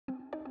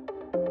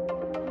Hi,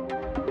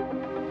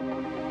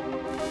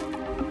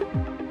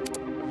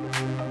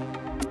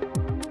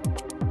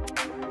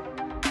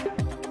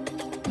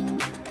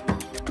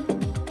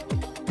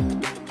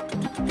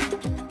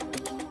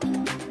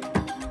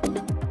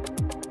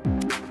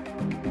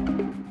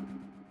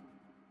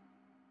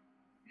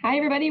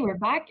 everybody. We're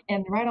back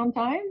and right on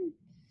time.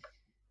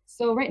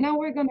 So right now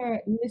we're going to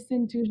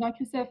listen to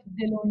Jean-Christophe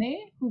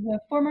Delaunay, who's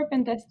a former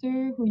pen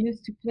tester who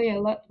used to play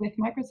a lot with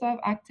Microsoft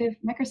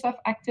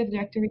Active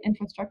Directory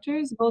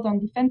infrastructures, both on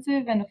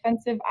defensive and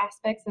offensive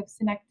aspects of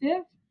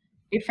Synacktiv,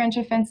 a French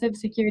offensive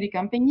security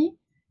company.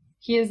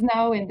 He is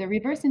now in the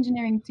reverse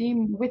engineering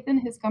team within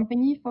his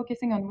company,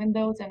 focusing on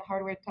Windows and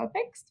hardware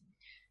topics.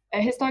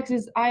 His talks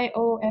is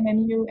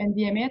IOMMU and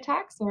DMA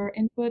attacks, or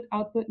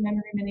Input-Output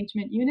Memory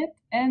Management Unit,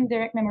 and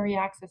Direct Memory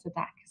Access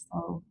Attack.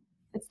 So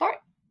let's start.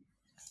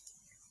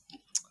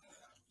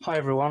 Hi,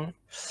 everyone.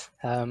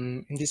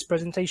 In this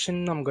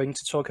presentation, I'm going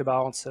to talk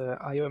about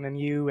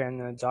IOMMU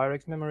and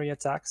direct memory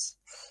attacks.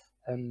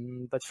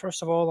 But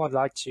first of all, I'd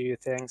like to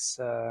thank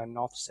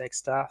NorthSec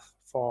staff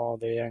for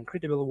their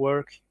incredible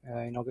work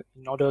in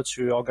order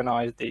to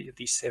organize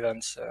these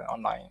events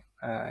online.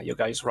 You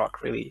guys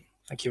rock, really.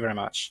 Thank you very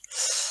much.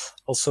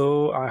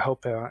 Also, I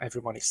hope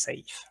everyone is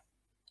safe.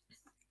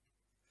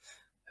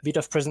 A bit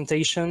of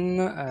presentation.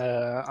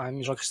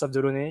 I'm Jean-Christophe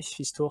Delaunay,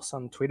 Fistours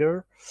on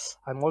Twitter.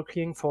 I'm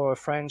working for a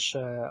French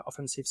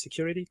offensive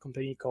security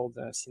company called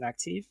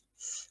Synacktiv.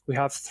 We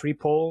have 3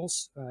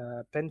 poles,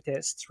 pen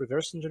test,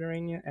 reverse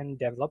engineering, and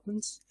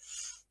development.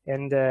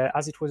 And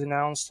as it was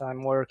announced,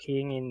 I'm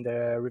working in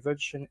the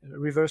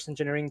reverse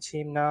engineering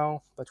team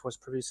now, but was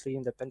previously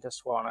in the pen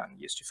test one and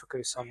used to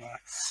focus on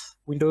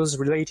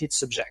Windows-related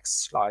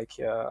subjects like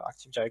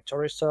Active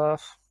Directory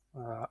stuff,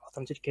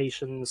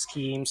 authentication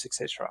schemes,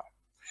 etc.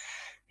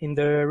 In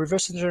the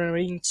reverse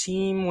engineering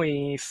team,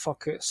 we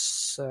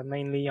focus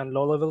mainly on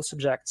low-level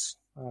subjects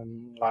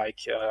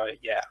like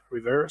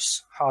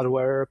reverse,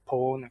 hardware,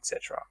 pawn,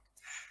 etc.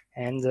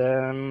 And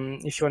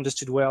if you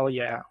understood well,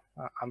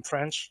 I'm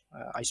French.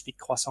 I speak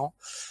croissant,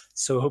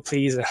 so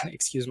please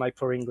excuse my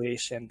poor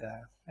English and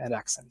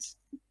accents.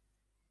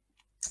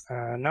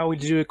 Now we'll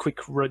do a quick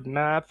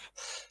roadmap.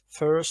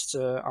 First,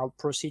 I'll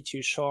proceed to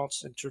a short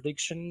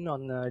introduction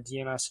on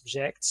DMA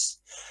subjects.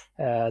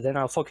 Then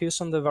I'll focus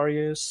on the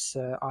various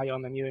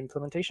IOMMU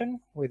implementation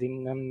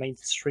within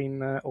mainstream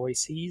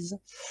OSes.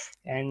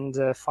 And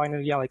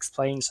finally, I'll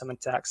explain some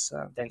attacks,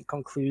 then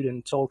conclude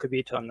and talk a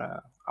bit on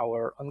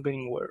our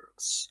ongoing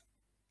works.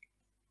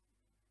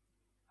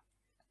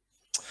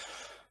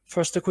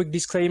 First, a quick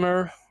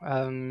disclaimer.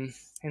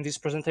 In this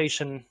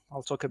presentation,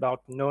 I'll talk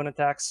about known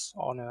attacks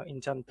on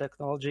Intel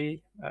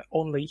technology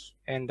only,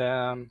 and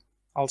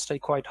I'll stay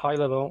quite high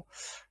level.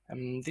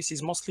 This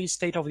is mostly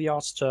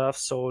state-of-the-art stuff,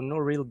 so no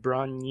real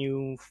brand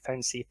new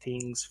fancy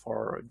things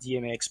for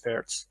DMA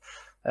experts,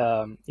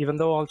 even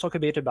though I'll talk a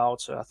bit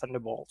about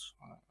Thunderbolt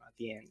at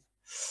the end.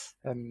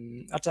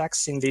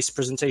 Attacks in this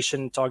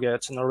presentation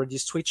target an already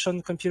switched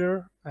on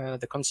computer,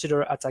 the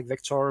considered attack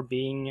vector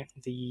being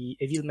the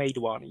evil-made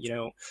one,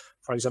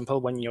 for example,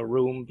 when your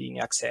room being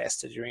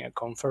accessed during a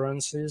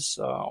conferences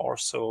or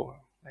so.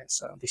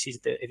 This is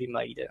the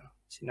evil-made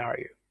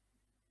scenario.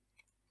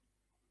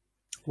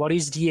 What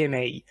is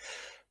DMA?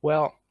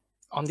 Well,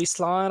 on this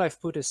slide, I've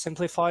put a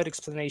simplified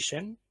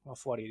explanation of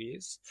what it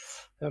is.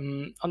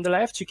 On the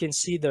left, you can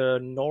see the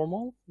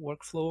normal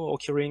workflow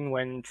occurring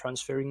when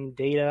transferring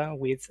data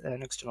with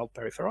an external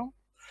peripheral.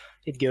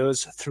 It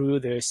goes through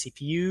the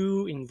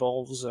CPU,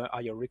 involves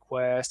IO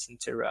requests,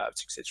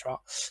 interrupts, etc.,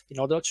 in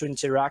order to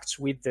interact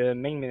with the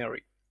main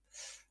memory.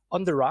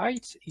 On the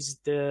right is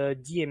the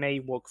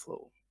DMA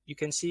workflow. You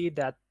can see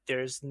that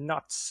there's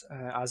not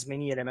as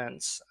many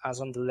elements as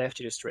on the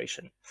left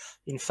illustration.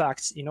 In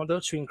fact, in order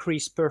to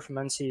increase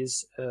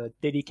performances, a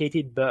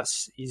dedicated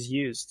bus is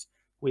used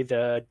with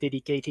a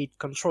dedicated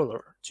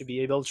controller to be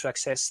able to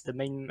access the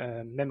main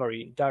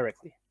memory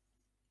directly.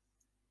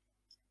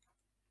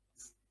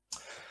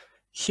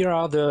 Here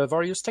are the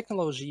various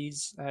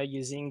technologies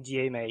using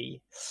DMA.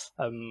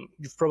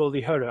 You've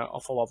probably heard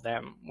of all of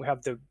them. We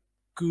have the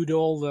good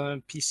old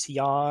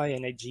PCI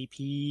and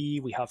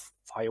AGP, we have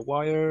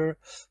Firewire,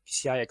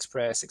 PCI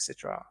Express,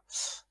 etc.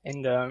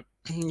 And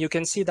you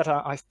can see that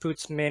I've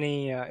put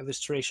many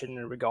illustrations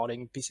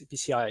regarding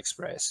PCI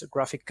Express, a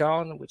graphic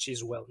card, which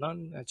is well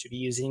known to be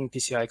using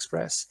PCI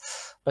Express,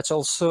 but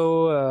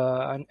also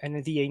an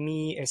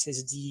NVMe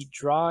SSD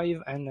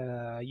drive and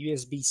a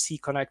USB-C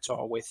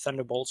connector with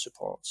Thunderbolt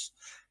support.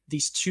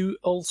 These two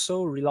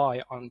also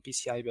rely on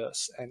PCI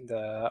bus and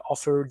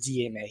offer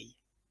DMA.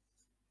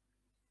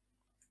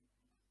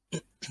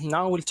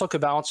 Now we'll talk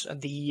about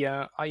the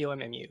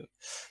IOMMU.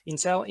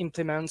 Intel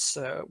implements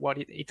what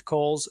it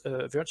calls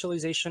a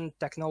virtualization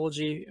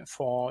technology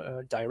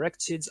for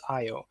directed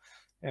I/O,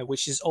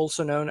 which is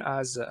also known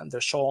as the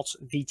short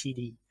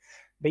VTD.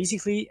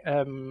 Basically,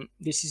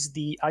 this is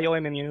the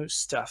IOMMU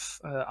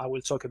stuff I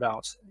will talk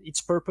about.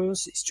 Its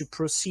purpose is to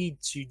proceed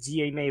to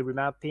DMA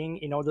remapping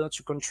in order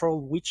to control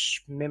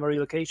which memory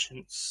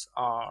locations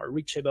are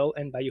reachable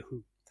and by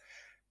who.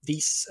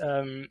 This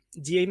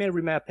DMA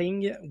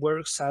remapping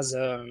works as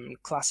a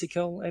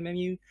classical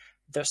MMU,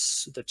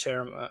 thus the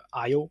term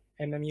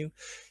IOMMU,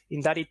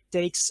 in that it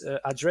takes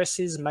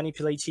addresses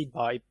manipulated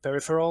by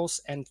peripherals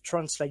and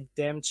translates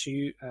them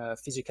to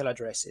physical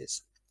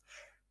addresses.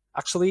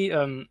 Actually,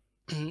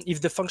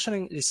 if the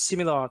function is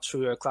similar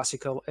to a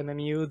classical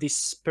MMU,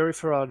 these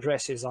peripheral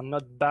addresses are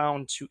not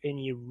bound to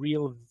any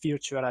real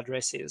virtual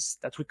addresses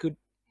that we could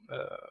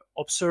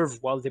observe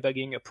while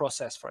debugging a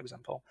process, for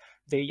example.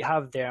 They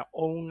have their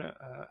own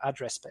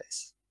address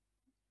space.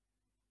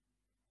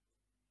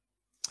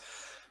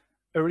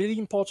 A really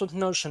important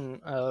notion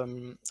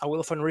I will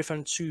often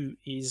refer to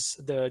is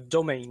the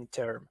domain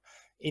term.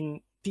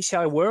 In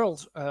PCI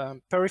world,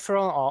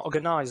 peripherals are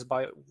organized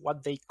by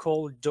what they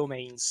call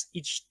domains.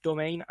 Each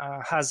domain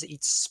has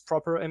its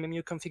proper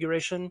MMU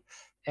configuration,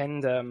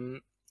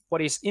 and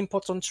what is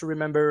important to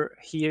remember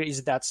here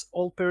is that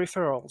all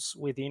peripherals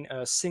within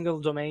a single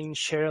domain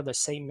share the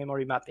same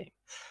memory mapping.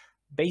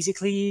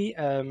 Basically,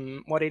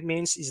 what it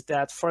means is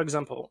that, for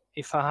example,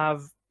 if I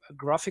have a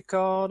graphic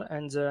card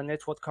and a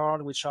network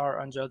card which are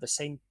under the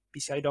same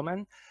PCI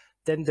domain,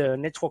 then the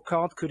network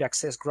card could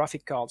access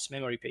graphic card's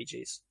memory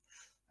pages.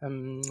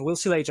 We'll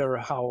see later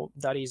how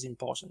that is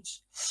important.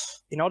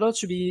 In order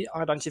to be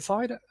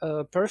identified,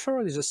 a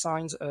peripheral is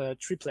assigned a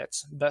triplet,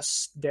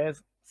 bus,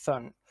 dev,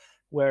 fun,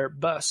 where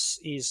bus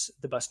is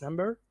the bus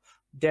number,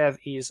 dev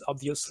is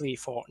obviously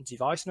for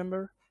device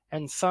number,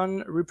 and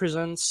fun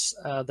represents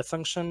the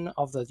function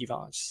of the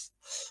device.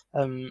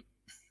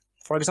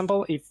 For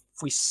example, if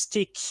we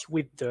stick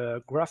with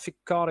the graphic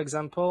card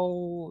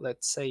example,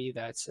 let's say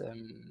that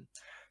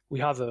we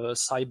have a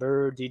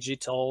cyber,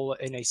 digital,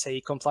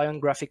 NSA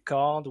compliant graphic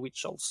card,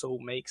 which also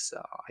makes,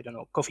 I don't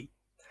know, coffee.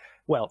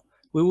 Well,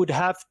 we would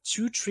have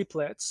two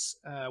triplets,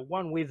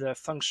 one with a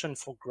function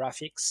for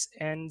graphics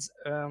and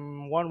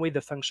one with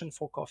a function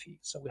for coffee.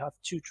 So we have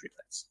two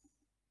triplets.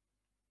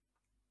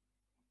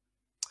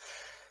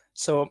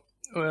 So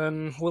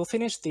we'll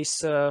finish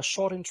this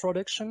short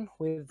introduction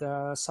with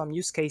some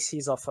use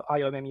cases of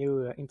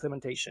IOMMU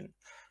implementation.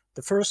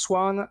 The first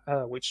one,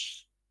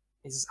 which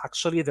is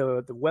actually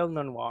the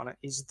well-known one,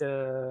 is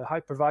the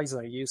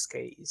hypervisor use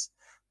case.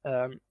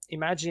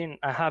 Imagine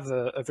I have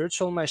a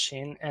virtual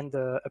machine and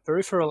a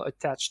peripheral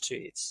attached to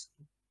it.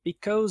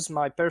 Because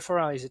my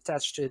peripheral is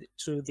attached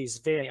to this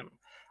VM,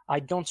 I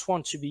don't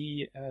want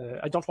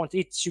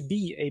it to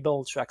be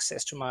able to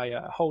access to my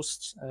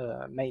host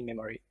main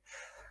memory.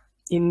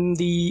 In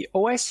the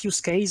OS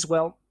use case,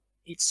 well,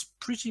 it's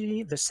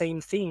pretty the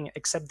same thing,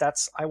 except that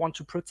I want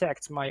to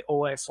protect my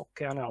OS or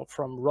kernel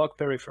from rogue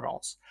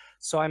peripherals.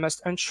 So I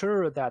must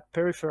ensure that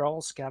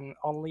peripherals can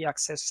only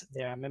access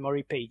their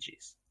memory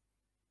pages.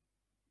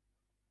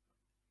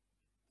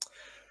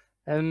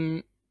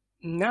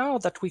 Now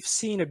that we've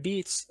seen a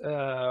bit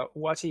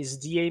what is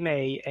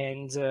DMA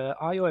and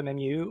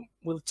IOMMU,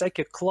 we'll take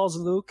a close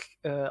look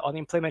on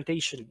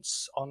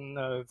implementations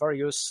on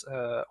various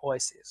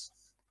OSs.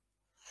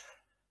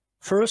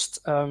 First,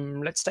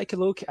 let's take a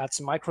look at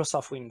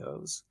Microsoft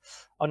Windows.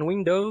 On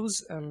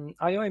Windows,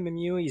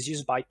 IOMMU is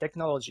used by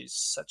technologies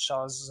such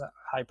as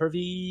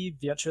Hyper-V,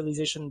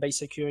 virtualization-based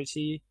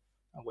security,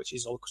 which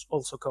is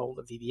also called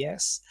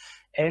VBS,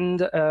 and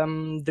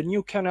the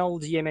new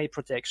kernel DMA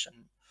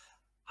protection.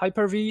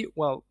 Hyper-V,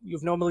 well,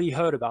 you've normally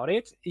heard about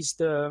it, is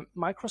the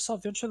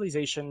Microsoft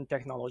virtualization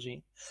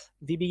technology.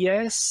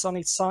 VBS on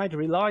its side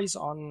relies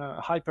on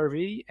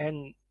Hyper-V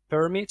and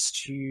permits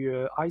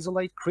to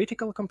isolate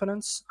critical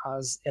components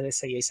as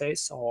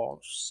LSASS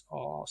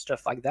or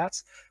stuff like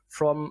that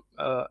from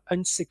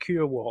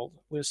unsecure world.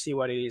 We'll see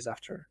what it is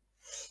after.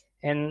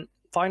 And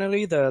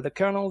finally, the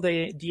kernel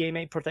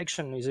DMA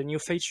protection is a new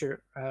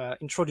feature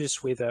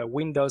introduced with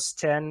Windows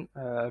 10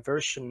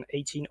 version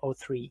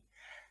 1803.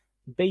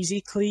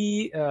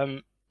 Basically,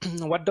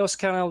 what does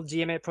kernel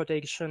DMA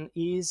protection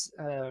is,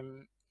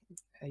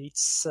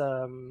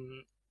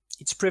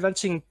 it's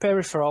preventing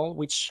peripherals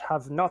which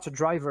have not a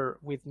driver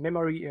with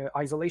memory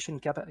isolation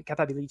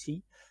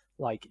capability,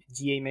 like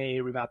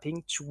DMA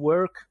remapping, to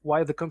work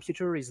while the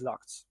computer is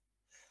locked.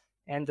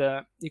 And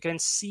you can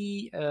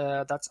see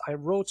that I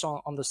wrote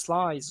on the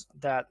slides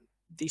that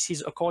this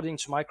is according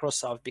to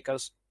Microsoft,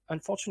 because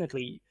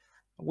unfortunately,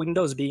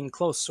 Windows being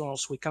closed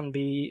source, we can't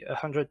be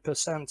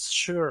 100%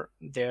 sure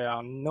there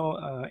are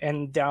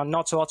and there are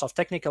not a lot of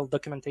technical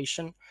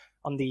documentation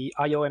on the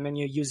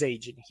IOMMU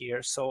usage in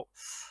here. So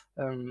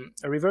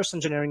a reverse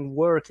engineering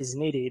work is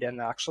needed and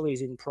actually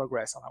is in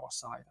progress on our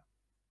side.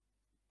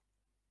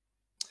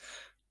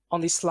 On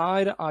this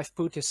slide, I've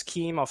put a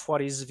scheme of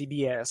what is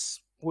VBS.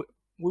 We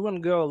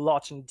won't go a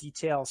lot in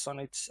details on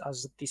it,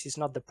 as this is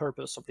not the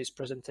purpose of this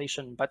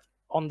presentation, but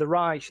on the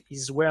right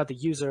is where the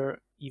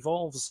user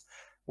evolves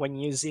when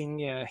using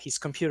his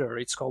computer.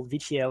 It's called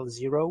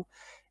VTL0.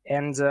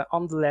 And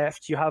on the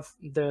left, you have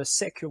the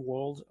secure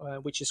world,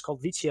 which is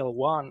called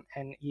VTL1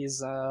 and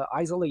is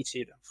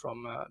isolated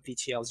from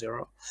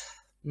VTL0.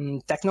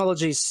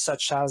 Technologies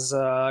such as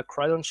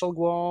credential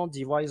guard,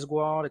 device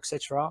guard,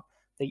 etc.,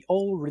 they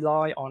all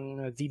rely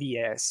on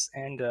VBS,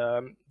 and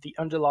the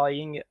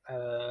underlying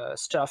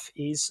stuff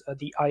is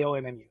the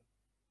IOMMU.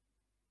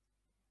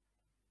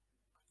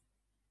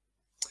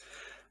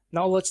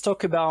 Now let's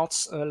talk about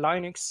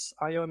Linux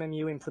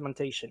IOMMU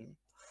implementation.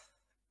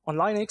 On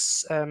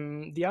Linux,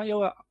 the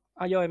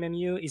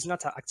IOMMU is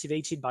not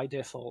activated by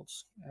default.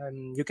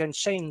 You can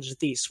change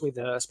this with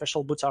a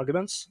special boot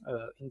argument,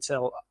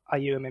 Intel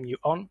IOMMU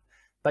on,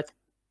 but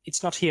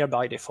it's not here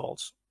by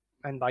default.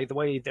 And by the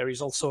way, there is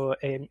also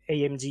an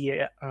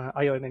AMD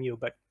IOMMU,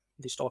 but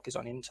this talk is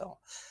on Intel.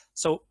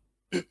 So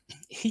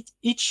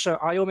each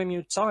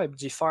IOMMU type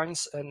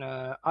defines an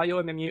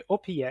IOMMU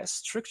OPS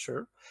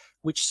structure,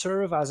 which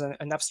serves as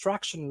an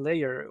abstraction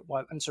layer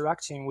while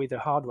interacting with the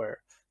hardware.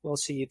 We'll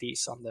see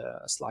this on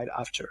the slide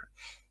after.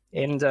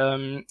 And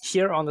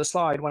here on the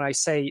slide, when I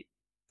say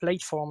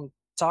platform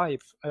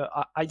type,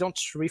 I don't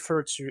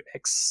refer to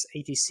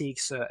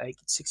x86,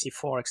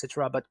 x64,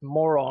 etc., but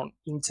more on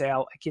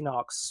Intel,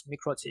 Equinox,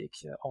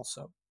 MikroTik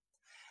also.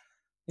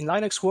 In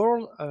Linux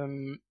world,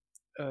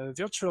 a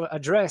virtual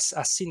address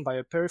as seen by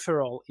a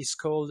peripheral is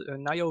called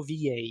an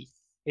IOVA.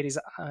 It is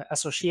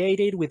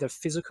associated with a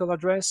physical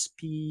address,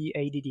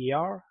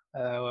 PADDR,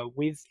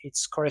 with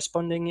its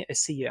corresponding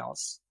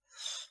SCLs.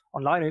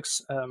 On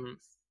Linux,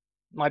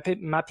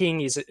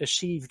 mapping is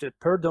achieved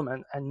per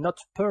domain and not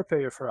per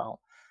peripheral.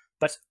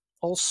 But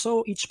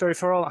also each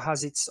peripheral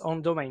has its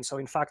own domain. So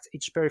in fact,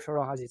 each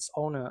peripheral has its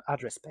own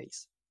address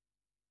space.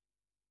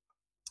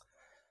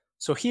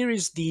 So here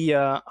is the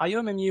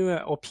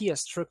IOMMU OPS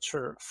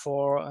structure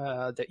for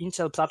the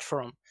Intel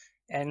platform.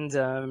 And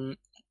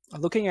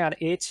looking at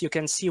it, you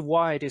can see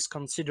why it is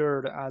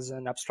considered as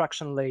an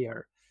abstraction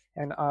layer.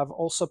 And I've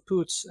also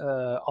put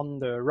on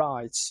the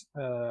right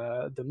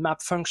the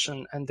map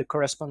function and the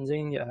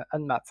corresponding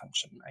unmap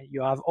function.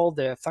 You have all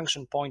the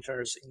function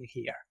pointers in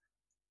here.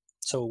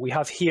 So we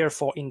have here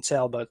for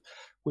Intel, but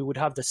we would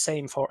have the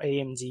same for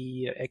AMD,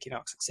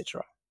 Equinox,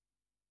 etc.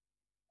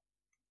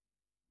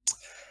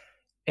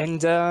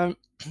 And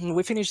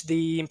we finished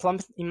the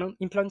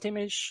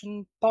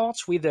implementation part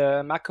with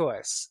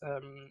macOS.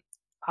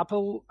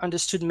 Apple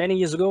understood many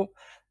years ago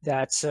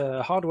that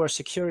hardware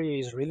security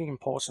is really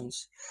important.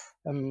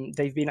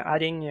 They've been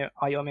adding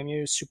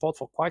IOMMU support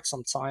for quite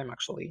some time,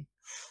 actually.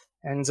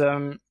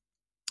 And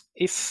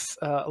if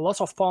a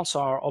lot of parts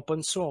are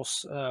open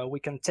source,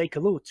 we can take a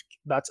look,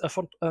 but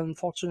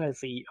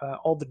unfortunately,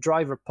 all the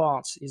driver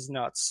parts is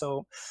not.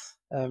 So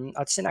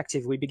at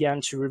Synacktiv, we began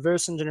to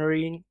reverse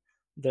engineering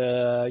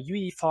the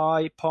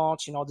UEFI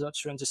part in order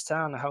to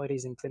understand how it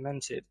is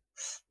implemented.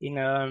 In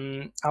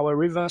our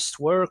reversed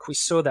work, we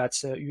saw that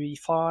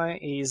UEFI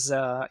is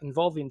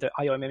involved in the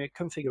IOMMU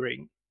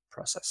configuring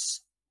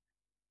process.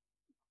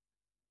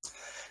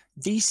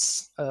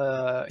 This,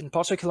 in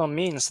particular,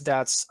 means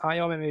that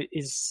IOMMU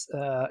is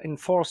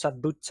enforced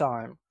at boot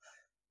time.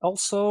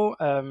 Also,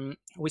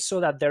 we saw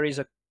that there is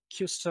a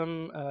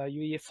custom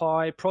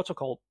UEFI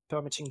protocol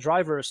permitting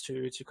drivers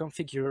to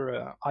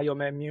configure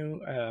IOMMU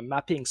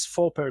mappings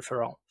for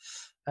peripheral.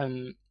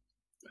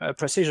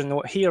 Precision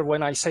here,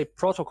 when I say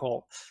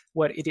protocol,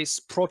 well, it is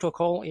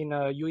protocol in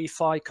a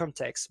UEFI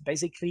context.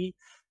 Basically,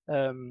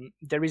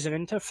 there is an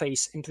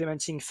interface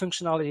implementing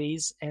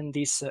functionalities, and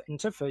this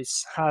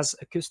interface has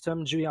a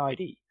custom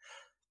GUID.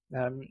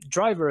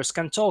 Drivers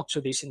can talk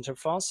to this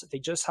interface. They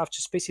just have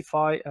to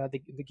specify the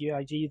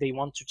GUID they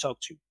want to talk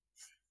to.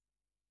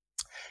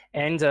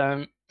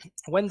 And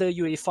when the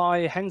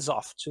UEFI hands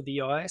off to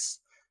the OS,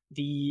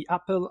 the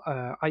Apple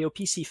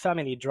IOPC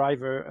family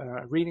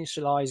driver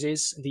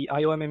reinitializes the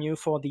IOMMU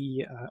for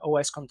the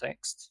OS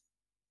context.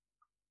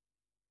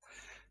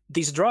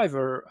 This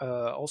driver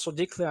also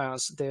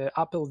declares the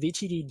Apple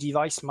VTD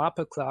device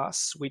mapper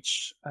class,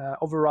 which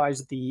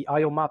overrides the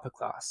IOMapper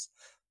class.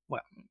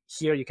 Well,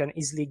 here you can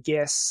easily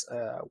guess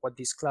what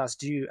this class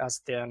do,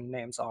 as their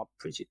names are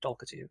pretty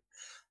talkative.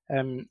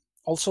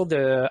 Also,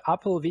 the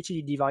Apple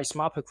VTD device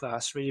mapper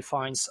class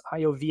redefines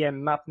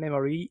IOVM map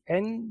memory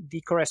and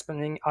the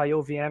corresponding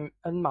IOVM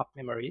unmap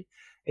memory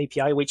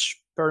API, which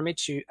permit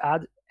to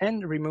add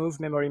and remove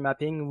memory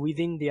mapping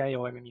within the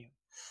IOMMU.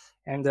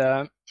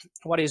 And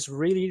what is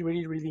really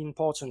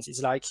important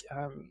is like,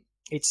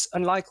 it's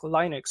unlike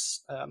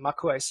Linux,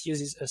 macOS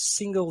uses a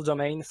single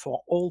domain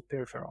for all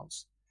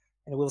peripherals.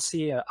 And we'll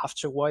see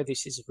after why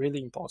this is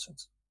really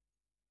important.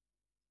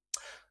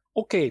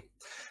 Okay.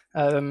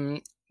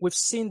 We've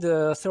seen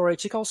the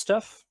theoretical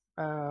stuff,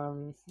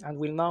 and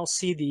we'll now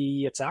see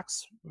the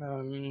attacks.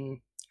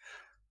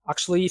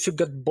 Actually, if you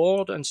got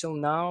bored until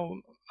now,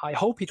 I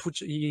hope it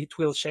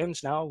will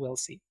change now. We'll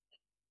see.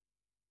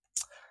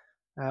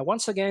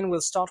 Once again,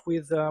 we'll start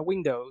with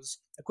Windows.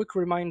 A quick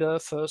reminder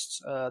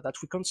first that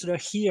we consider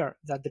here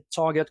that the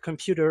target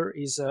computer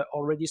is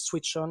already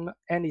switched on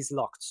and is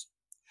locked.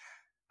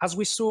 As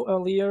we saw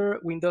earlier,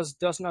 Windows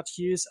does not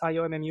use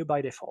IOMMU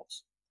by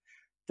default.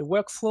 The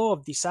workflow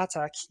of this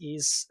attack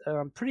is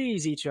pretty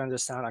easy to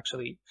understand,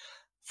 actually.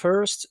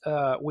 First,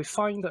 we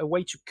find a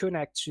way to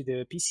connect to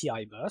the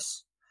PCI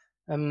bus.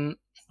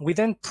 We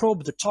then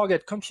probe the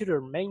target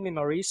computer main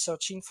memory,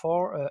 searching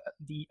for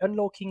the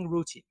unlocking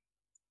routine.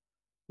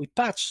 We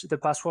patch the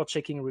password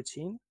checking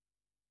routine,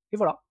 et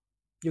voila.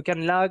 You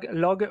can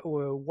log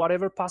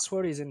whatever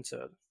password is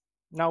entered.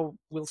 Now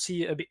we'll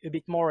see a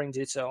bit more in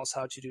details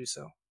how to do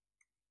so.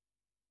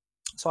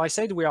 So I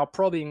said we are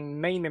probing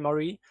main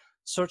memory,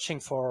 searching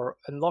for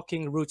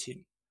unlocking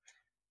routine.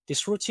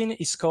 This routine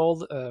is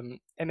called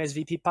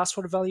MSVP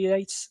password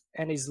validates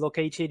and is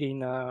located in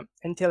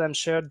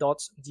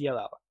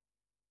ntlmshare.dll.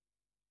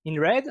 In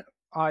red,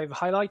 I've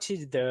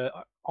highlighted the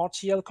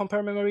RTL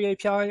compare memory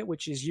API,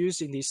 which is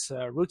used in this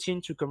routine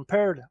to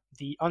compare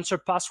the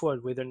entered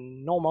password with a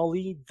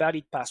normally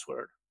valid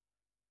password.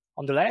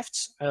 On the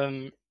left,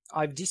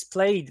 I've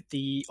displayed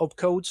the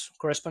opcode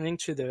corresponding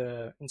to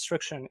the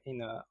instruction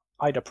in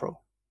IDAPRO.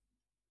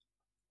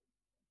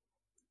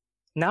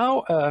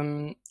 Now,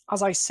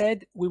 as I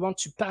said, we want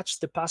to patch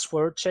the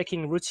password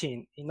checking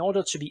routine in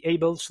order to be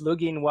able to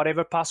log in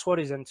whatever password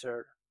is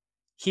entered.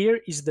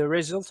 Here is the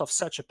result of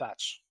such a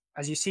patch.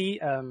 As you see,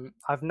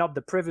 I've not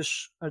the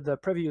previous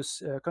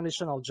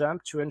conditional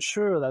jump to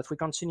ensure that we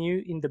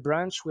continue in the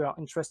branch we are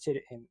interested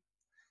in.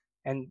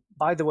 And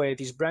by the way,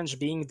 this branch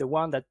being the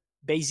one that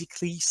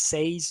basically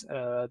says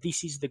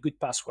this is the good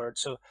password.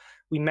 So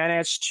we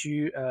managed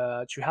to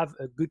have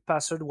a good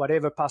password,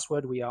 whatever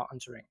password we are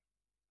entering.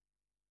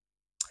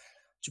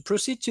 To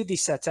proceed to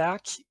this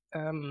attack,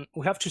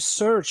 we have to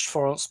search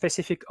for a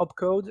specific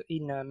opcode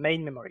in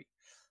main memory.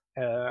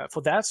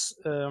 For that,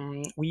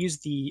 we use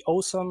the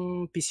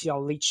awesome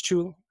PCR leech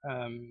tool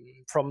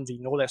from the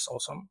no less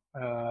awesome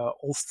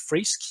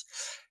Frisk.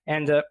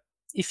 And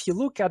if you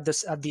look at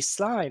this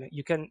slide,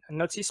 you can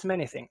notice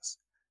many things.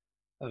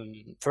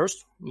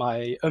 First,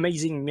 my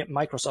amazing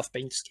Microsoft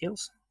Paint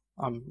skills.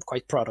 I'm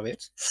quite proud of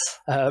it.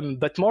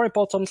 But more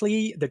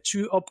importantly, the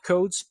two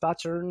opcodes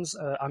patterns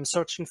I'm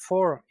searching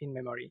for in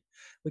memory.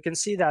 We can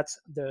see that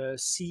the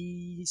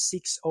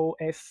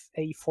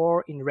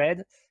C60FA4 in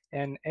red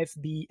and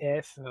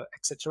FBF,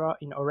 etc.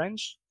 in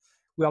orange.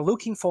 We are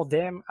looking for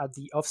them at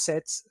the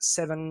offsets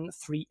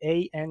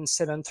 73A and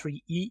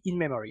 73E in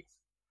memory.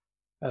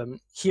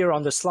 Here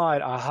on the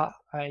slide, I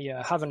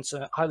haven't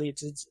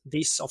highlighted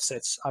these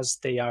offsets as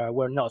they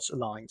were not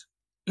aligned.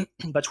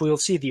 But we'll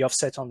see the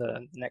offset on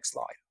the next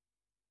slide.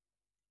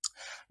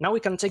 Now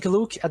we can take a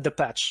look at the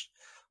patch.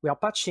 We are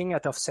patching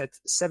at offset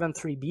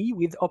 73B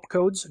with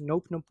opcodes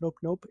nope, nope, nope,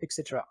 nope,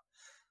 etc.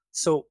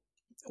 So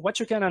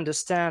what you can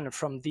understand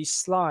from this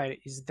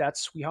slide is that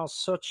we are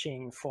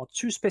searching for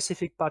two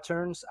specific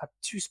patterns at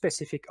two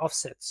specific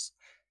offsets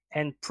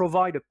and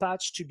provide a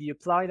patch to be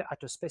applied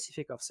at a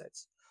specific offset.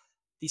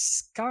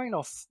 This kind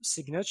of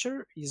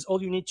signature is all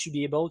you need to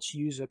be able to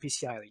use a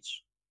PCI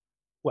leech.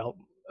 Well,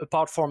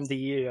 apart from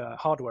the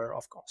hardware,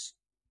 of course.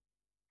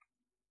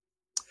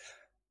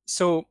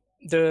 So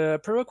the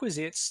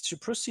prerequisites to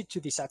proceed to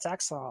these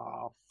attacks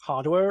are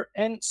hardware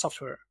and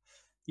software.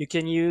 You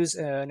can use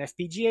an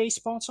FPGA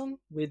Spartan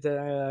with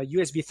a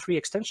USB 3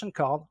 extension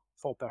card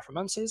for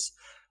performances,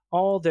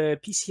 or the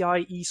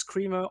PCIe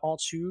Screamer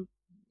R2.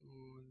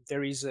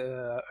 There is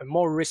a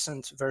more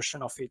recent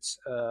version of it,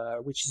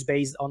 which is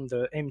based on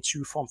the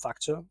M2 form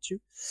factor too.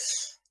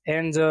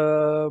 And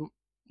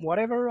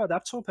whatever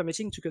adapter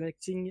permitting to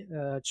connecting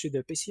to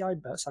the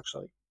PCI bus,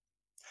 actually.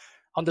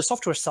 On the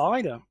software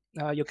side,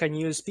 you can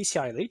use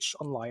PCI leech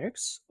on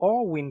Linux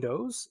or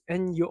Windows,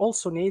 and you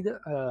also need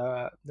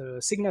the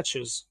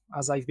signatures,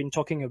 as I've been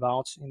talking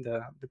about in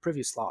the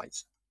previous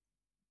slides.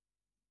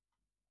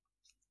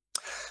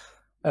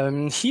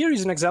 Here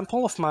is an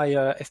example of my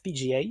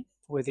FPGA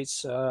with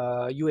its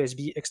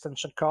USB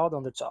extension card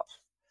on the top.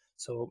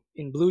 So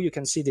in blue, you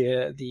can see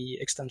the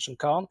extension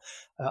card.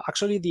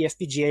 Actually, the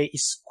FPGA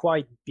is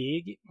quite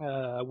big.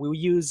 We'll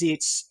use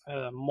it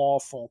more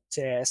for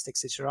test,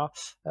 etc.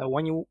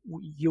 When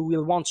you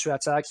will want to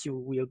attack, you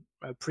will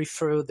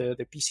prefer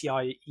the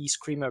PCIe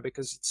Screamer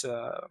because it's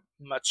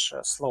much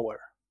slower,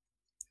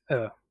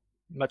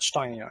 much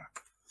tinier.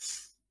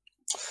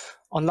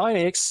 On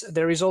Linux,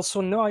 there is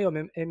also no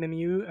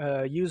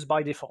IOMMU used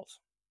by default.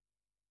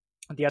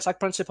 The attack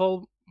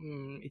principle,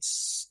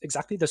 it's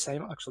exactly the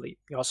same, actually.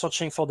 You are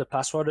searching for the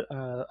password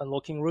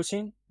unlocking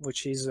routine,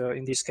 which is,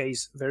 in this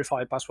case,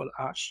 verify password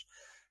hash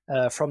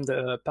from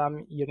the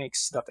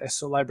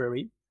pamunix.so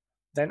library.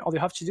 Then all you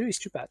have to do is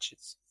to patch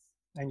it.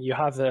 And you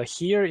have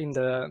here in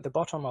the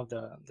bottom of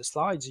the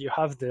slides, you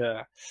have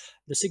the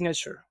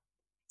signature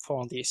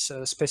for this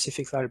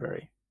specific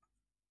library.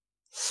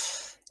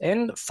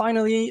 And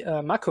finally,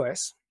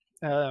 macOS.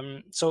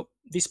 So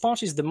this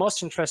part is the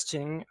most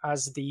interesting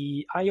as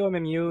the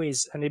IOMMU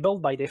is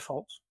enabled by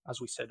default, as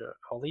we said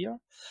earlier.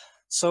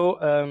 So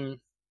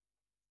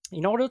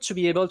in order to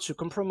be able to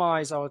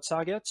compromise our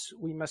target,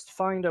 we must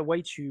find a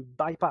way to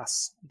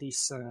bypass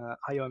this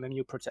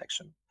IOMMU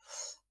protection.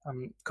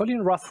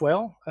 Colin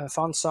Rothwell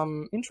found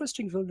some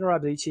interesting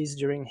vulnerabilities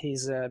during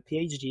his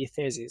PhD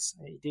thesis.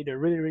 He did a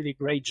really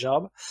great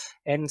job.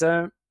 And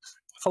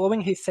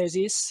following his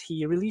thesis,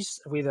 he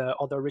released with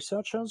other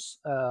researchers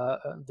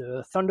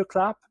the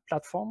Thunderclap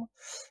platform.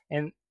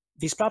 And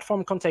This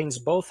platform contains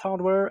both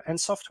hardware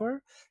and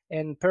software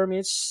and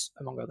permits,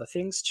 among other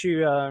things,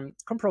 to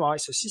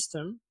compromise a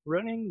system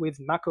running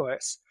with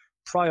macOS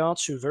prior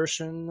to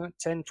version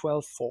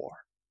 10.12.4.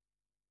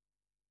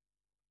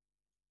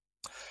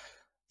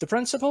 The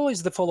principle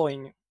is the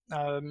following.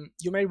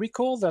 You may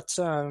recall that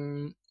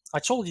I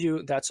told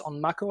you that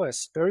on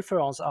macOS,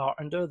 peripherals are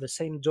under the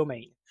same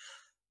domain.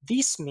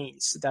 This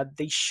means that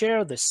they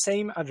share the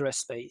same address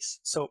space.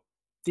 So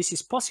this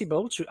is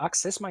possible to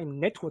access my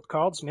network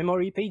card's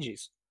memory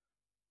pages.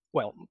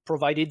 Well,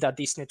 provided that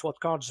this network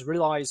card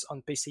relies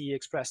on PCI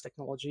Express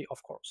technology,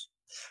 of course.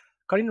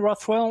 Colin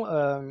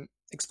Rothwell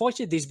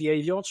exploited this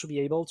behavior to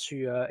be able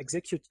to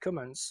execute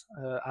commands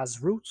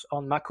as root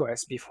on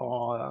macOS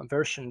before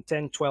version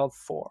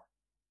 10.12.4.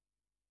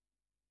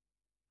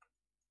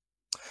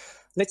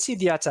 Let's see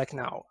the attack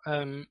now.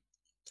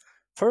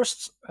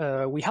 First,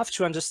 we have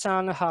to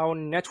understand how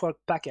network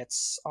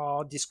packets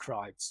are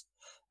described.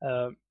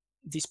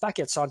 These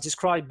packets are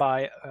described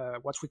by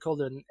what we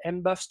call an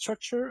MBUF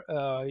structure,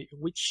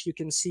 which you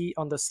can see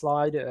on the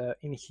slide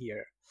in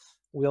here.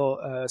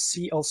 We'll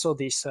see also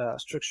this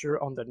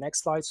structure on the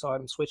next slide, so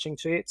I'm switching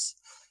to it.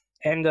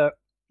 And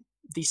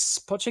this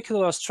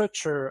particular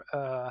structure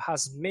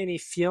has many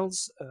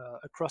fields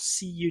across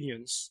C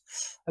unions.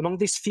 Among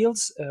these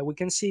fields, we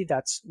can see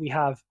that we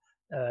have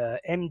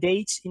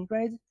mdate in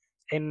red,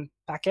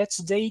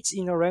 mPacketDate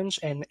in orange,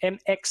 and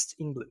mxt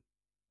in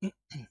blue.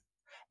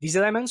 These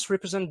elements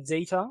represent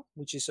data,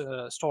 which is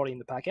stored in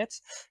the packet.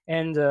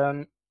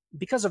 And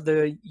because of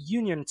the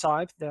union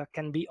type, there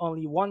can be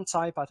only one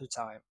type at a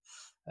time,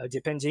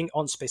 depending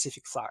on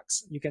specific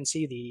flags. You can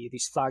see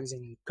these flags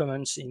in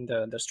comments in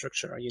the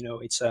structure. You know,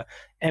 it's a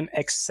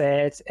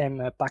mxset,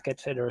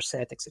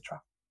 mPacketHeaderSet,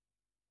 etc.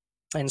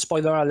 And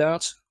spoiler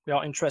alert, we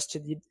are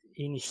interested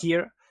in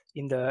here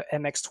in the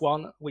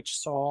mxt1, which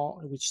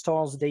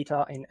stores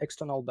data in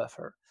external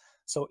buffer.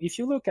 So if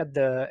you look at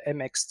the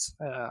mxt,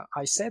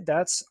 I said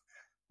that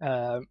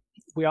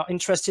we are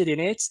interested in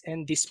it,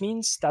 and this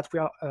means that we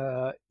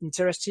are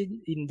interested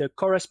in the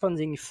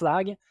corresponding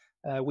flag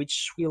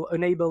which will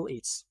enable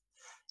it.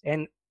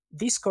 And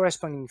this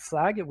corresponding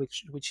flag,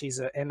 which is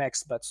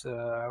mx but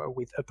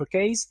with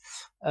uppercase,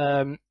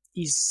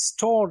 is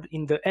stored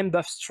in the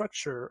mbuf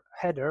structure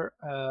header,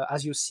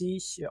 as you see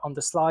on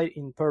the slide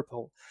in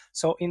purple.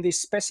 So in this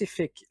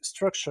specific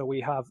structure, we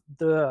have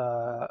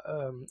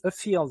a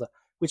field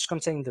which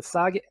contains the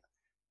flag,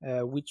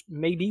 which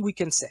maybe we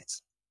can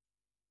set.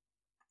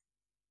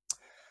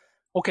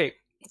 Okay,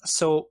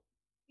 so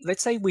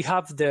let's say we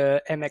have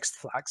the mx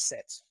flag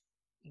set,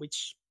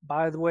 which,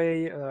 by the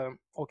way,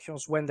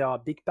 occurs when there are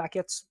big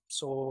packets,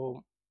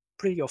 so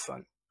pretty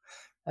often.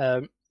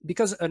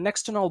 Because an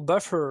external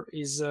buffer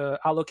is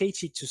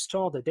allocated to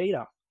store the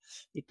data,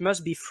 it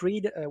must be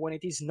freed when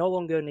it is no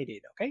longer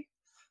needed, okay?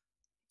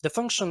 The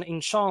function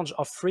in charge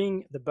of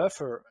freeing the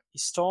buffer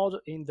is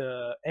stored in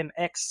the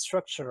mx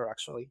structure,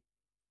 actually.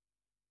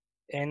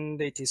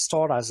 And it is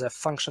stored as a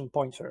function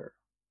pointer.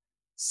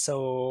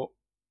 So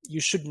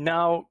you should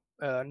now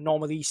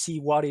normally see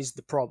what is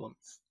the problem.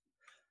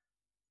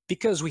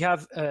 Because we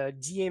have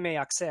DMA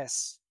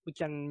access, we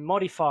can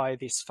modify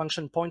this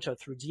function pointer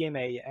through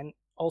DMA and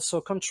also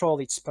control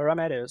its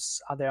parameters.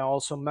 They are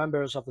also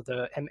members of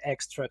the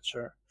mx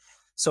structure.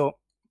 So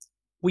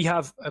we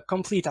have a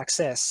complete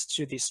access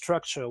to this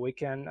structure. We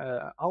can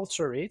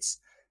alter it,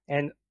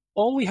 and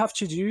all we have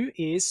to do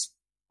is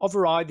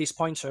override this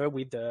pointer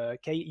with the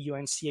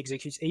kunc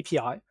execute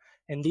API,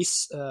 and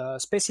this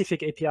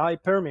specific API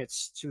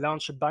permits to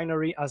launch a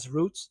binary as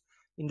root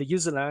in the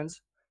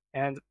userland,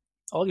 and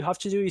all you have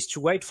to do is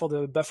to wait for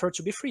the buffer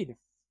to be freed,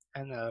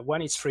 and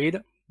when it's freed,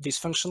 this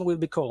function will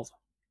be called.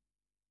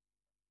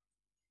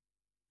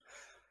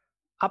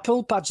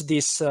 Apple patched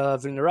this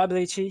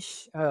vulnerability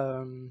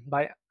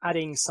by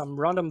adding some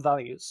random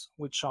values,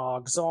 which are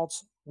XORed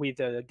with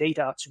the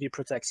data to be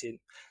protected.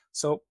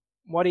 So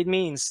what it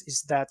means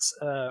is that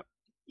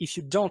if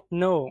you don't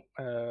know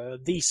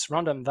these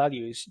random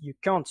values, you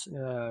can't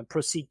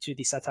proceed to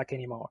this attack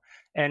anymore.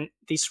 And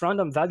these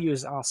random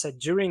values are set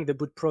during the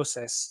boot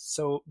process,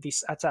 so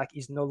this attack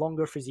is no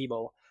longer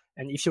feasible.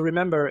 And if you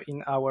remember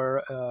in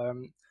our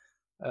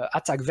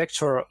attack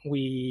vector,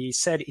 we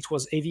said it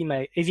was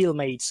evil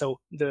made, so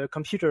the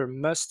computer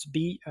must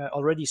be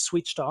already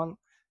switched on,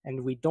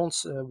 and we don't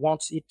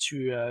want it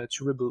to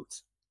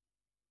reboot.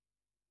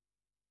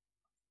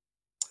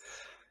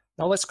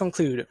 Now let's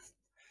conclude.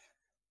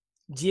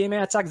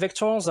 DMA attack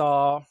vectors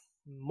are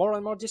more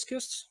and more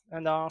discussed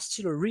and are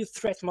still a real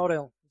threat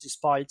model,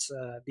 despite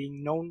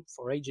being known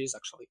for ages,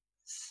 actually.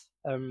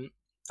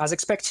 As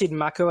expected,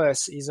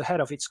 macOS is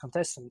ahead of its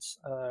contestants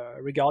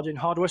regarding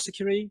hardware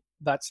security,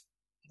 but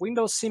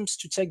Windows seems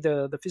to take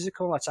the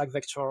physical attack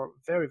vector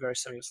very, very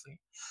seriously.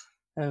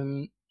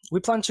 We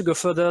plan to go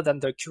further than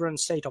the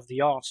current state of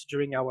the art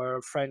during our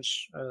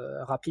French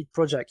Rapid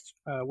project,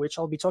 which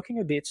I'll be talking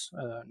a bit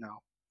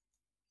now.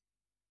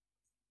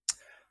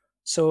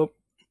 So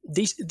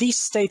this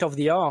state of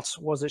the art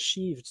was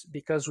achieved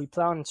because we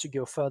plan to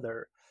go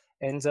further.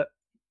 And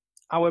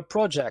our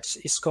project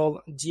is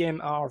called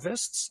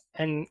DMArvest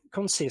and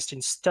consists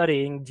in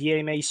studying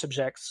DMA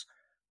subjects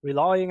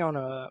relying on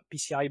a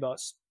PCI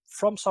bus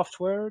from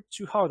software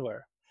to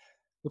hardware.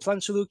 We plan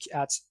to look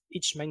at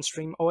each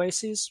mainstream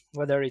OSs,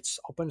 whether it's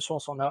open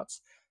source or not,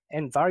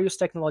 and various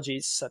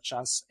technologies such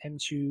as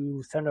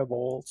M2,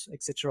 Thunderbolt,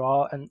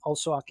 etc., and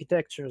also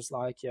architectures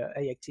like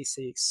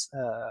AX86,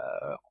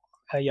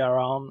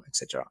 ARM,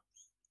 etc.,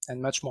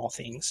 and much more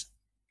things.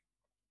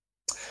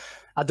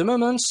 At the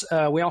moment,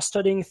 we are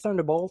studying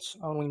Thunderbolt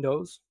on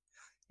Windows,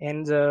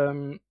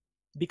 and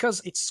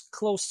because it's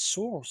closed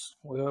source,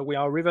 we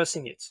are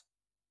reversing it.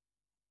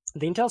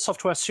 The Intel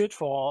software suite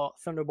for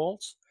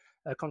Thunderbolt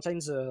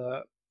contains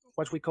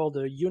what we call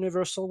the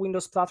Universal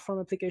Windows Platform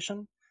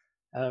application.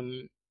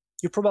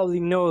 You probably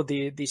know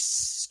this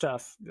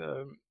stuff.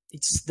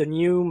 It's the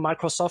new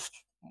Microsoft,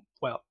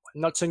 well,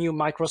 not a new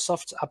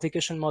Microsoft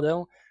application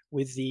model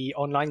with the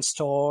online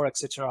store,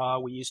 etc.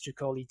 We used to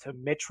call it a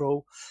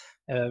Metro.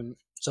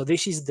 So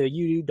this is the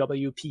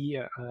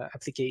UWP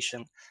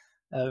application.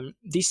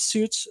 This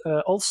suite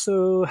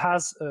also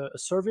has a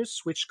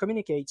service which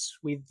communicates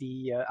with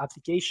the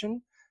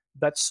application,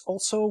 but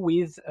also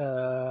with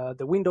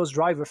the Windows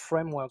driver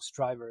frameworks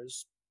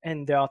drivers.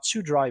 And there are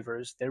two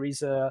drivers. There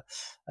is a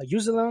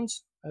userland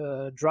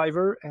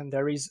driver and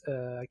there is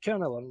a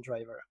kernelland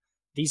driver.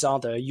 These are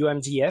the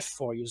UMDF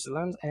for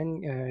userland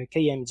and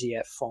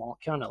KMDF for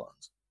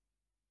kernelland.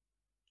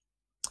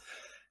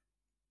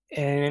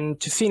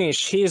 And to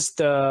finish, here's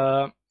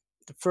the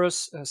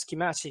first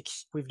schematic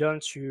we've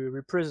done to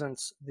represent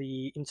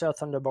the Intel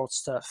Thunderbolt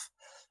stuff.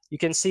 You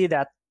can see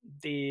that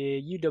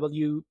the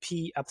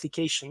UWP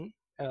application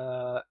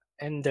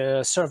and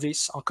the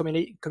service are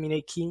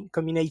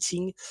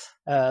communicating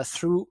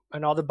through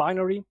another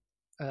binary,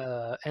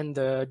 and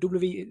the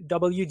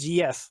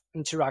WDF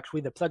interact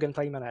with the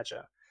plug-and-play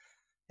manager.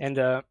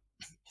 And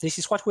this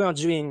is what we are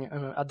doing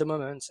at the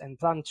moment and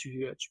plan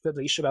to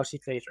publish about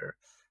it later.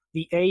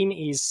 The aim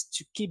is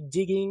to keep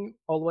digging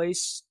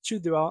always to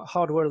the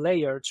hardware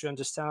layer to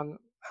understand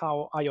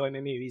how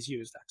IOMMU is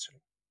used,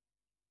 actually.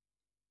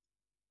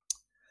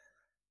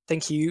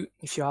 Thank you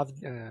if you have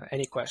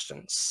any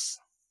questions.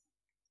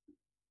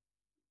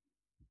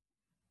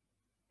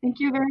 Thank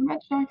you very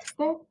much,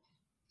 Jean-Christophe.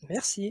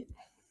 Merci.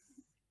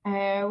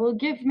 We'll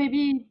give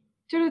maybe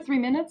 2 to 3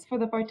 minutes for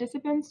the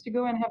participants to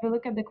go and have a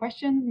look at the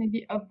questions,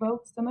 maybe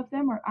upvote some of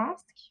them or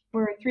ask.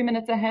 We're 3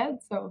 minutes ahead,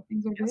 so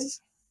things are good.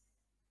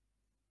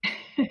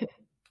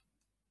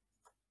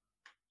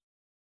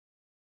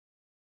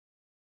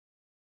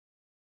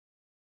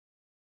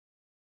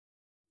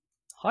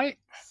 Hi.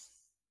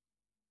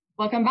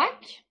 Welcome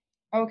back.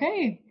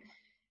 Okay.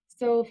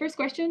 So first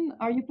question,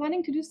 are you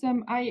planning to do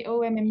some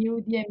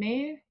IOMMU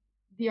DMA,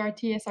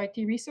 DRT,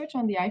 SRT research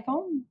on the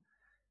iPhone?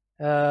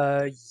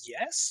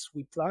 Yes,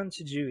 we plan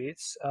to do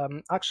it.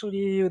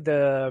 Actually,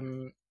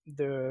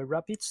 the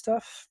rapid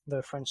stuff,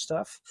 the French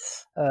stuff,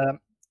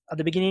 at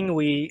the beginning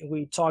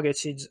we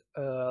targeted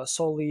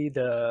solely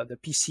the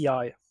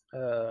PCI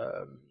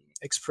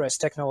Express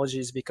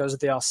technologies because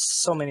there are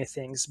so many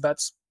things. But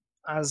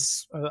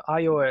as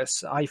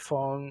iOS,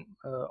 iPhone,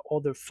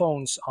 other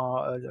phones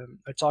are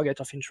a target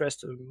of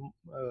interest,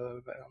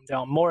 they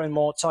are more and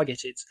more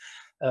targeted.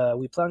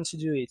 We plan to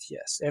do it,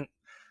 yes, and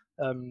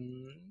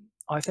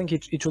I think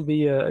it will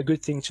be a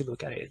good thing to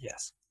look at it,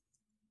 yes.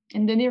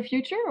 In the near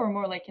future, or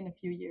more like in a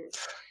few years?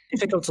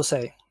 Difficult to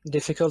say.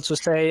 Difficult to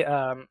say.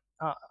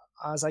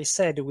 As I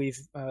said, we've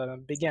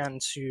began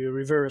to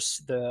reverse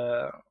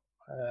the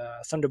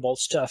Thunderbolt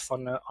stuff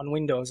on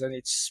Windows, and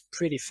it's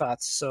pretty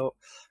fat. So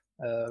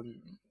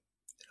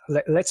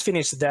let's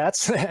finish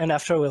that, and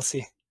after we'll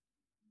see.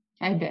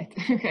 I bet.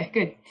 Okay,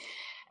 good.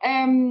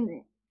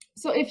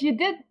 So if you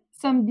did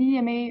some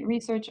DMA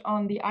research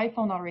on the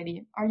iPhone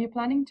already, are you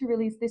planning to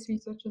release this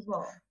research as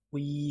well?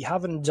 We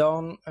haven't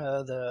done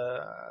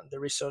the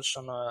research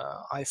on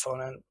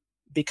iPhone, and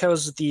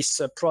because this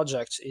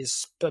project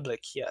is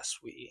public, yes,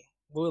 we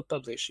will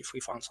publish if we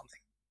find something.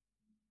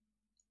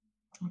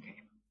 Okay.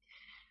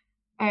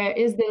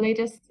 Is the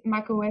latest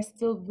macOS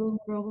still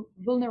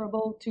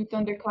vulnerable to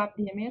thunderclap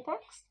DMA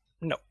attacks?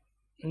 No.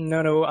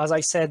 No. As I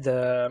said,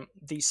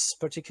 this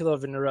particular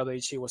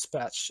vulnerability was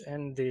patched,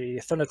 and the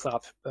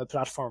Thunderclap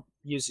platform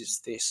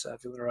uses this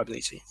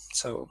vulnerability,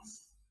 so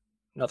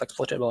not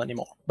exploitable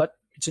anymore. But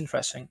it's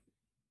interesting.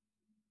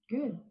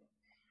 Good.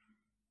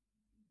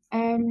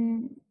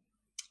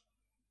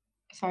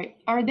 Sorry.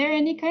 Are there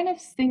any kind of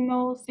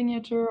signal,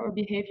 signature, or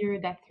behavior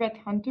that threat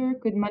hunter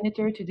could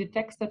monitor to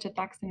detect such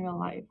attacks in real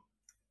life?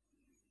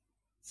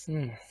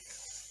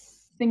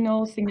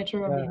 Signal,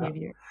 signature, or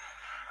behavior?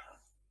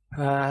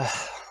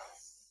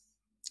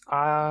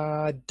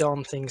 I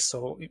don't think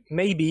so.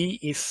 Maybe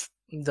if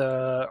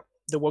the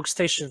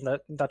workstation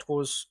that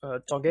was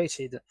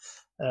targeted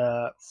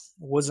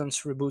wasn't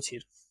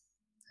rebooted,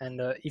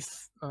 and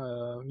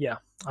yeah,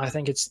 I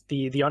think it's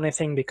the only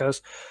thing,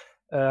 because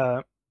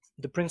the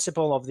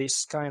principle of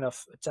this kind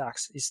of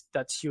attacks is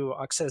that you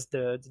access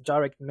the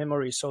direct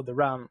memory, so the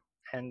RAM,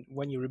 and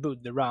when you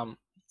reboot the RAM,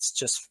 it's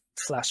just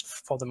flashed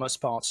for the most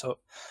part. So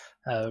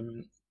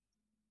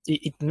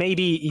it may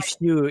be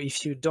if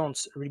you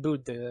don't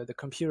reboot the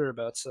computer,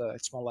 but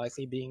it's more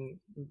likely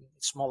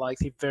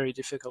very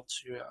difficult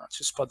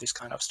to spot this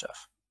kind of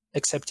stuff.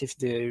 Except if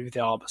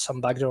there are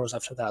some backdoors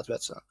after that,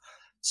 but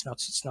it's not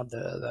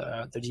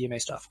the DMA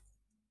stuff.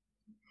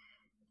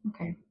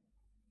 Okay.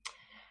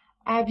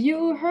 Have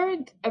you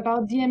heard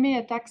about DMA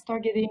attacks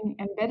targeting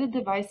embedded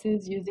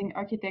devices using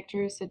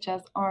architectures such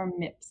as ARM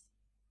MIPS?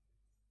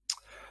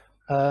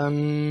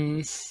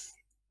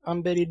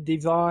 Embedded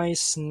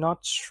device,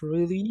 not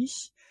really.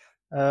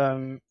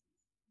 A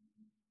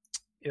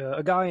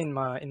guy in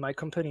my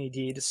company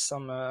did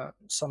some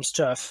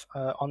stuff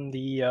on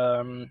the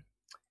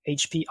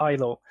HP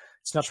ILO.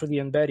 It's not really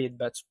embedded,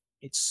 but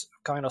it's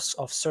kind of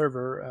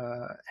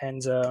server,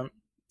 and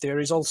there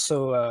is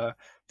also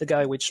the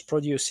guy which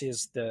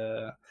produces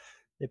the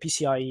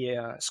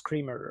PCIe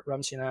screamer,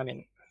 Ramtin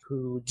Amin,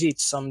 who did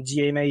some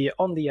DMA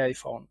on the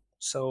iPhone.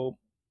 So,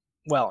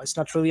 well, it's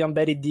not really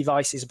embedded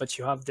devices, but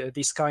you have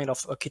this kind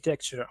of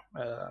architecture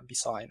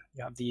beside.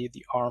 You have the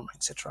ARM,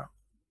 etc.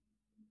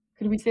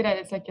 Could we say that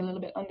it's like a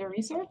little bit under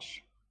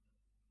research,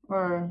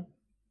 or?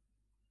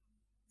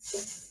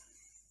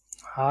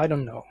 I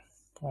don't know.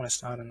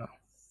 Honestly, I don't know.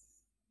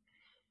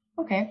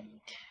 Okay.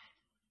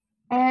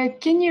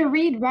 Can you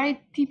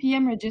read-write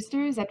TPM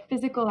registers at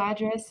physical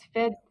address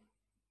fed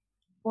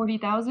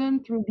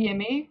 40,000 through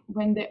DMA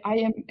when the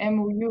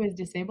IOMMU is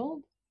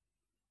disabled?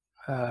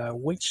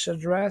 Which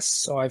address?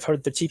 So I've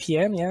heard the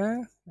TPM,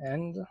 yeah,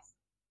 and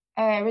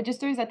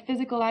registers at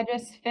physical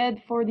address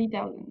fed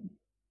 40,000.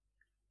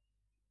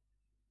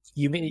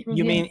 You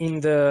mean in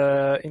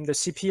the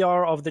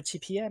CPR of the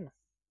TPM?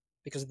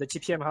 Because the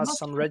TPM has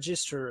some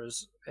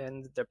registers,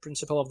 and the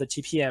principle of the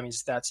TPM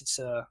is that it's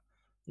a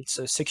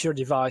secure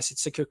device, it's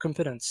a secure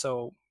component,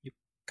 so you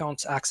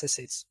can't access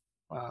it.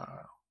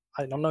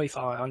 I don't know if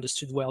I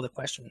understood well the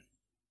question.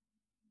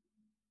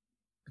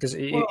 Because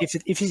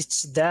if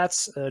it's that,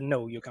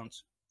 no, you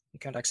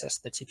can't access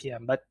the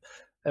TPM. But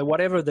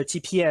whatever the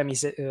TPM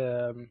is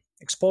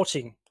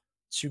exporting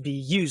to be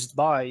used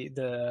by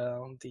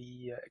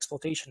the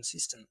exploitation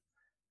system,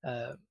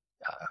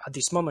 at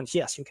this moment,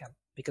 yes, you can,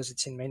 because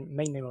it's in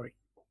main memory.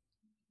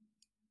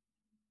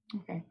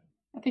 Okay,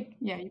 I think,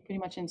 yeah, you pretty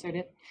much answered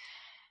it.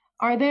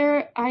 Are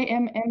there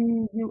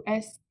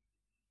IMMUs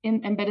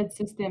in embedded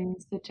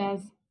systems such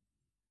as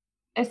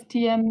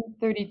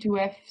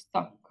STM32F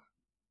stock?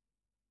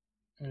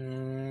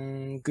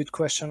 Good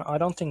question. I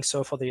don't think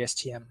so for the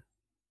STM.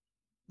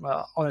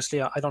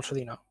 Honestly, I don't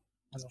really know.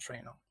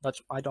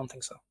 But I don't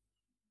think so.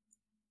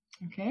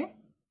 Okay.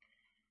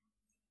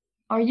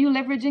 Are you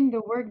leveraging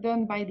the work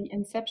done by the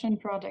Inception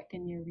project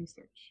in your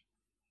research?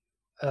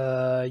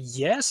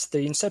 Yes,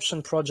 the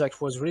Inception project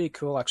was really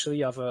cool.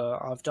 Actually,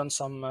 I've done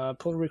some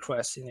pull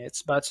requests in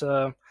it, but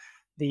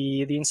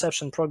the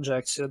Inception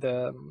project,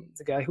 the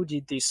guy who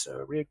did this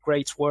really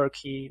great work,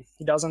 he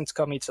doesn't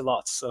commit a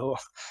lot. So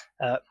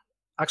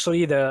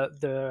actually,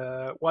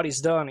 the what is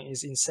done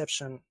is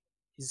Inception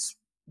is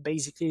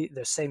basically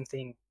the same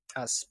thing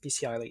as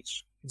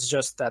PCI-LH. It's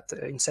just that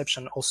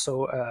Inception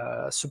also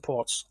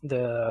supports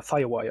the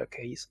FireWire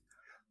case.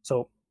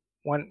 So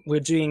when we're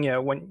doing,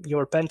 when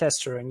you're a pen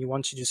tester and you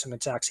want to do some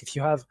attacks, if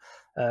you have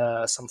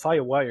some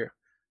FireWire,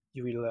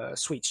 you will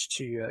switch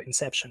to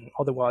Inception.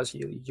 Otherwise,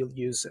 you'll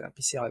use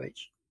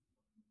PCI-LH.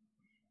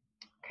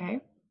 Okay.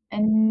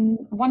 And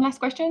one last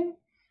question.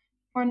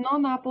 For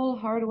non-Apple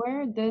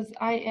hardware, does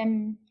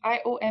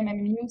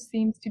IOMMU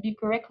seems to be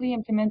correctly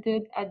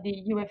implemented at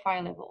the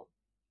UEFI level?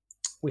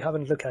 We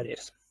haven't looked at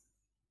it,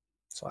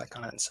 so I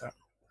can't answer,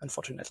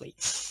 unfortunately.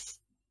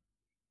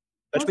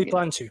 But we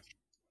plan to.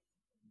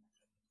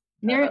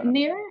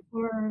 Near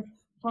or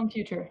from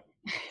future?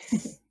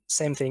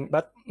 Same thing,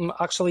 but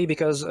actually,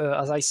 because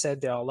as I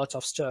said, there are a lot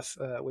of stuff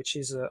which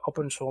is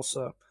open source.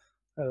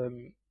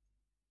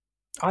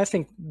 I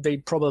think they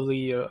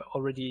probably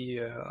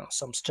already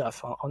some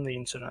stuff on the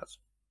internet.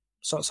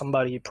 So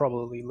somebody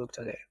probably looked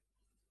at it.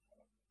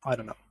 I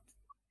don't know.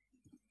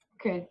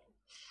 Okay.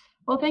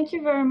 Well, thank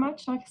you very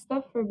much,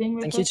 Christophe, for being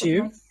with us. Thank you to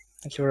you.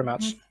 Thank you very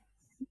much.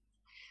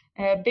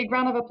 A big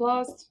round of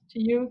applause to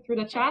you through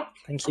the chat.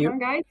 Thank you.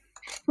 Guys.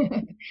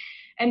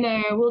 And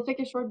we'll take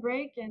a short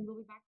break and we'll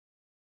be back.